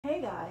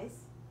Hey guys,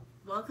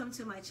 welcome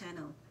to my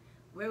channel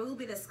where we'll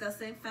be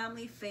discussing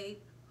family, faith,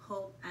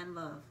 hope, and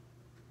love.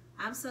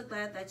 I'm so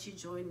glad that you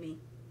joined me.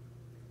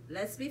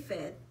 Let's be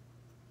fed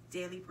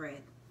daily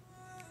bread.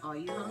 Are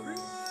you hungry?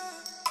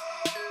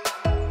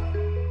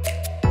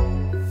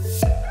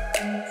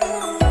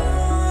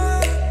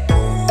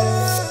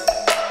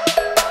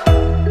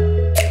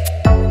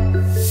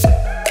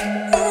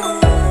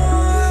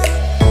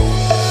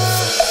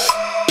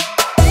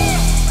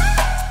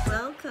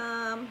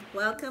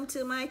 Welcome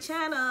to my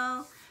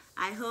channel.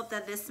 I hope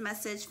that this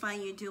message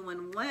finds you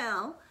doing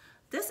well.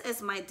 This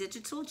is my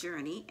digital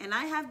journey, and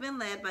I have been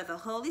led by the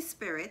Holy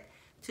Spirit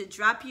to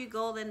drop you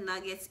golden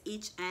nuggets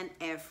each and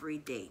every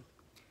day.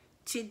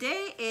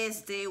 Today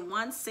is day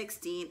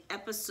 116,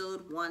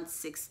 episode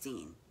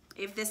 116.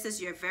 If this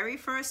is your very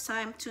first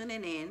time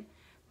tuning in,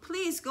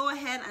 please go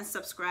ahead and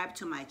subscribe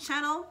to my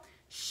channel.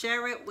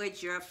 Share it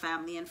with your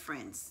family and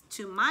friends.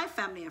 To my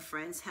family and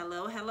friends,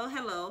 hello, hello,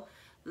 hello.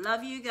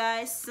 Love you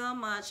guys so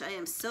much. I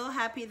am so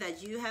happy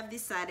that you have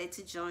decided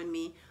to join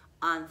me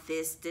on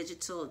this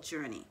digital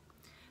journey.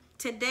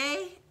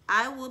 Today,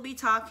 I will be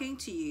talking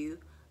to you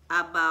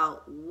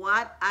about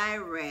what I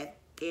read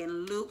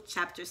in Luke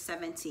chapter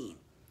 17.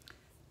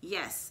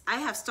 Yes, I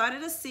have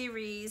started a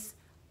series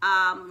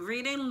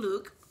reading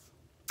Luke,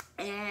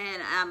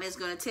 and it's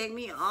going to take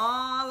me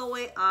all the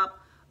way up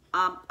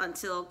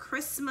until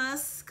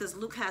Christmas, because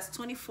Luke has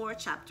 24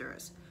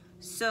 chapters.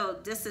 So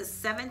this is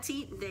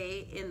 17th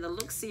day in the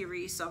Luke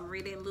series, so I'm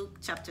reading Luke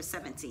chapter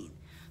 17.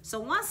 So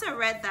once I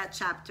read that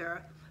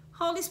chapter,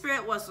 Holy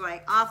Spirit was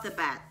like, off the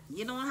bat,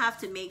 you don't have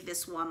to make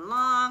this one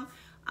long.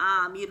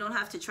 You don't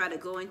have to try to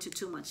go into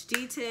too much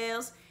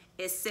details.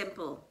 It's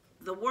simple.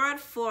 The word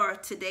for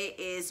today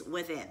is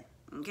within,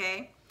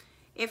 okay?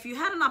 If you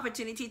had an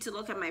opportunity to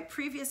look at my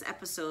previous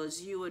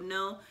episodes, you would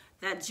know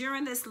that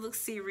during this Luke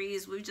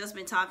series, we've just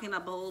been talking a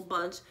whole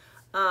bunch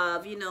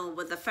of,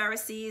 with the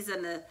Pharisees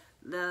and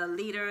the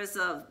leaders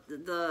of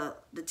the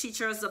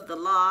teachers of the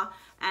law,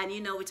 and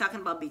we're talking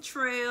about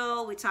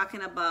betrayal, we're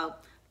talking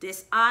about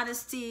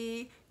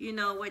dishonesty,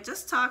 we're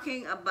just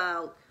talking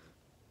about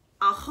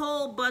a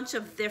whole bunch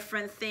of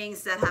different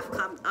things that have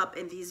come up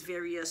in these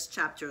various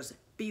chapters.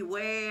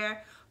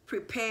 Beware,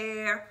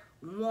 prepare,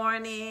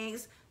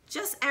 warnings,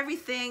 just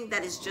everything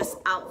that is just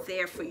out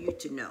there for you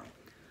to know.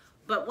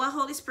 But what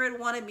Holy Spirit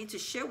wanted me to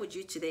share with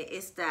you today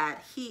is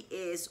that He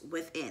is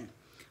within.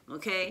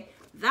 Okay,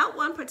 that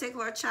one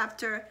particular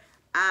chapter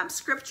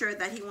scripture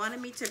that He wanted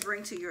me to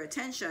bring to your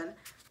attention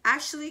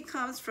actually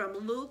comes from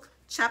Luke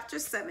chapter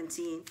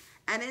 17,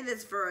 and it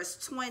is verse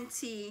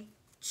 20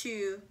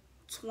 to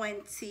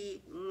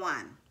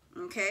 21.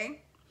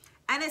 Okay,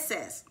 and it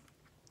says,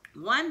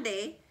 one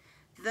day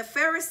the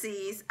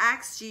Pharisees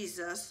asked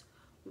Jesus,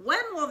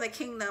 when will the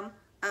kingdom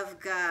of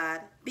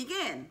God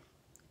begin?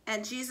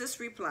 And Jesus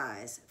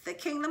replies, the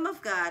kingdom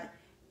of God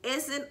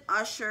isn't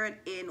ushered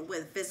in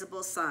with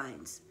visible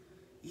signs.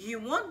 You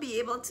won't be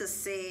able to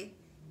say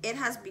it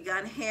has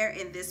begun here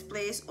in this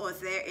place or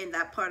there in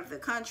that part of the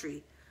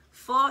country,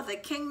 for the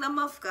kingdom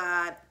of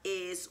God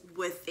is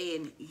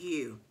within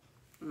you.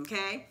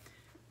 Okay?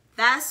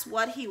 That's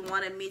what He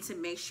wanted me to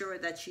make sure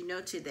that you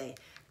know today,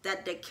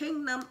 that the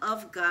kingdom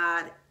of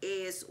God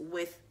is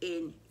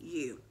within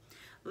you.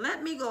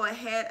 Let me go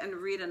ahead and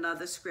read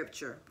another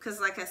scripture, because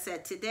like I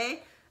said,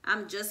 today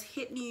I'm just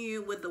hitting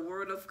you with the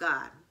word of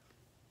God.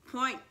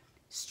 Point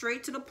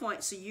straight to the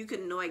point so you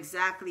can know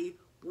exactly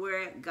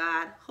where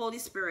God, Holy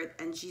Spirit,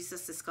 and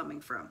Jesus is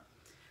coming from.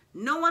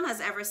 No one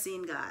has ever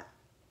seen God.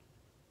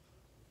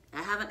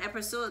 I have an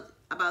episode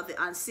about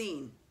the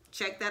unseen.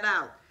 Check that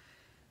out.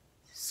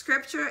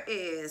 Scripture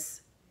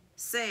is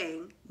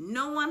saying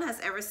no one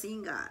has ever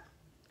seen God.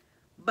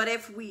 But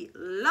if we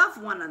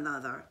love one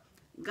another,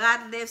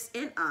 God lives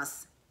in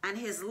us, and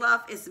His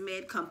love is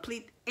made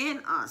complete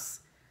in us.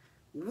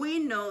 We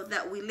know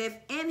that we live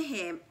in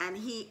Him and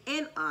He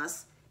in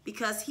us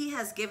because He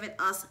has given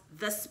us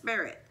the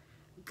Spirit.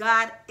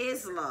 God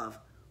is love.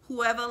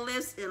 Whoever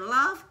lives in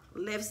love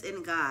lives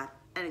in God,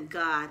 and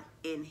God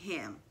in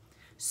Him.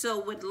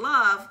 So with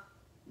love,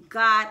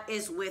 God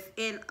is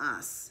within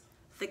us.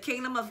 The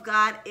kingdom of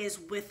God is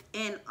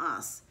within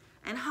us.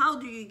 And how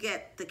do you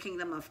get the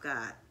kingdom of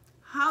God?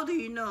 How do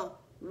you know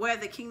where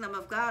the kingdom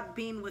of God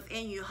being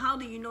within you, how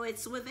do you know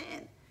it's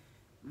within?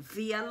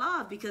 Via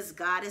love, because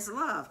God is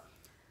love.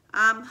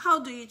 How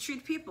do you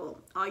treat people?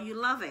 Are you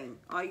loving?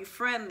 Are you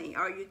friendly?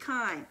 Are you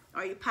kind?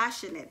 Are you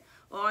passionate?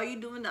 Or are you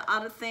doing the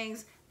other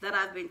things that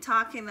I've been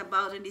talking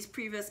about in these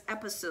previous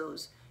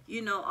episodes?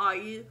 Are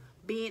you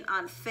being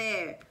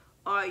unfair?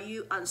 Are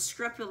you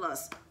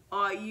unscrupulous?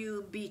 Are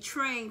you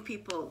betraying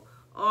people?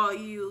 Are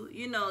you,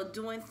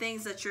 doing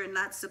things that you're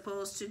not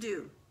supposed to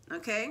do?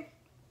 Okay?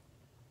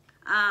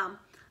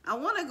 I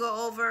want to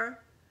go over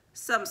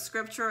some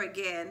scripture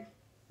again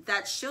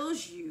that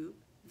shows you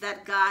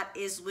that God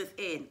is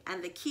within.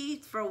 And the key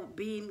for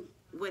being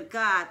with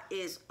God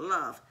is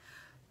love.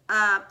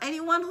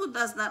 Anyone who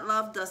does not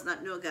love does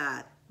not know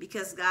God,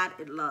 because God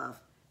is love.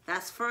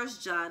 That's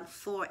 1 John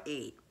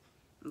 4:8.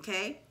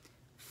 Okay?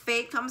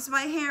 Faith comes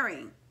by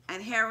hearing,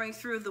 and hearing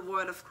through the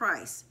word of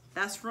Christ.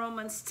 That's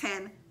Romans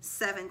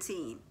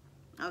 10:17.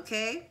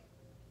 Okay?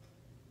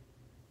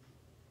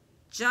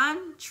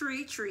 John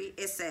 3:3,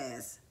 it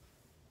says,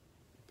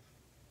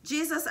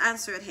 Jesus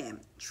answered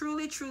him,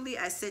 truly, truly,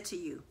 I say to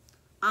you,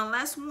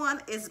 unless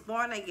one is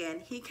born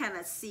again, he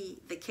cannot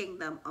see the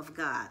kingdom of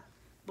God.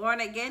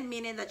 Born again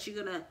meaning that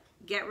you're going to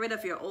get rid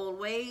of your old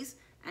ways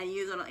and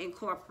you're going to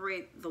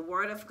incorporate the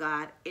word of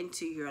God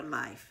into your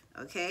life.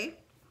 Okay?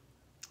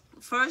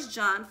 1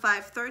 John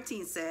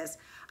 5:13 says,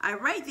 I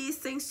write these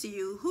things to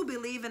you who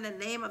believe in the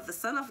name of the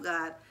Son of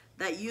God,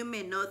 that you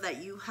may know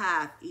that you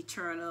have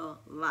eternal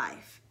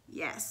life.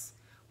 Yes,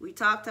 we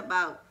talked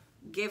about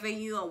giving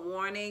you a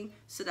warning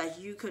so that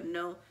you could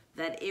know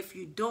that if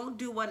you don't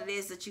do what it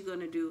is that you're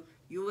going to do,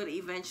 you will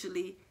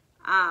eventually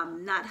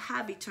not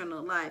have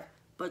eternal life,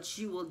 but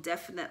you will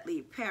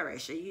definitely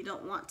perish, and you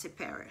don't want to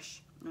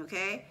perish.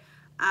 Okay?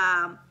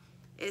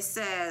 It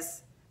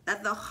says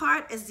that the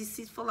heart is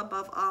deceitful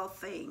above all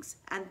things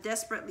and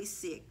desperately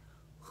sick.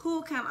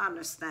 Who can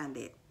understand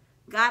it?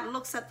 God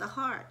looks at the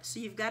heart, so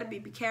you've got to be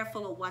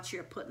careful of what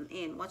you're putting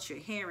in, what you're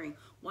hearing,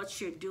 what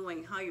you're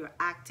doing, how you're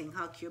acting,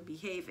 how you're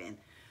behaving.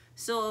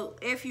 So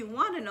if you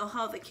want to know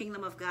how the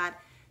kingdom of God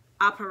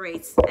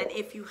operates, and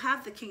if you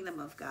have the kingdom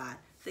of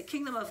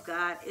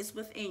God is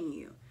within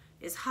you.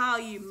 It's how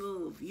you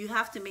move. You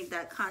have to make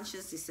that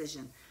conscious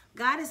decision.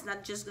 God is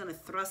not just going to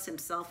thrust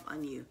himself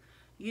on you.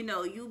 You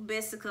know, you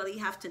basically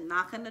have to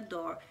knock on the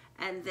door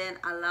and then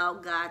allow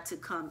God to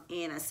come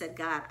in and say,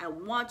 God, I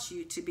want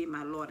you to be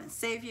my Lord and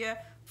Savior.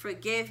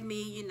 Forgive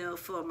me, you know,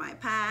 for my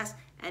past.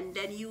 And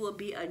then you will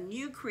be a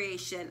new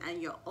creation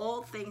and your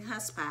old thing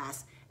has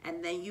passed.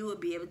 And then you will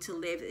be able to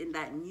live in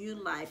that new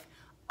life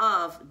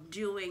of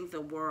doing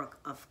the work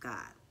of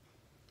God.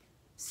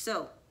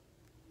 So,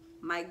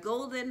 my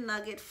golden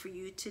nugget for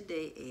you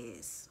today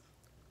is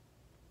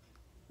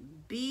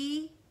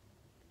be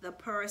the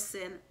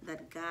person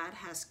that God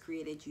has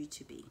created you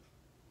to be.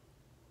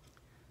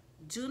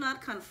 Do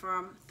not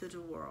conform to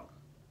the world.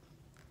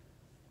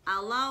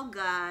 Allow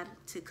God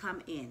to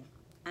come in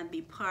and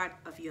be part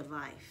of your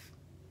life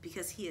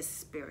because he is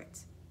spirit.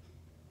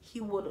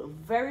 He would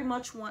very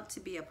much want to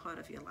be a part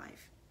of your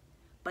life,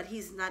 but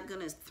he's not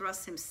going to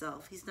thrust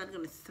himself. He's not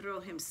going to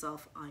throw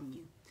himself on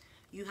you.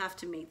 You have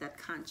to make that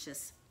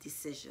conscious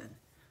decision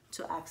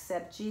to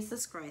accept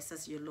Jesus Christ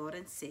as your Lord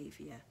and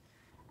Savior,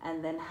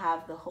 and then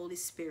have the Holy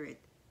Spirit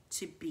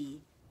to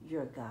be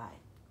your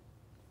guide.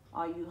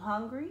 Are you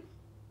hungry?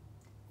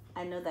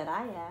 I know that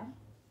I am.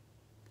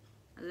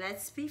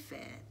 Let's be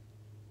fed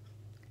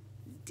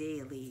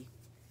daily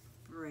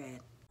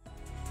bread.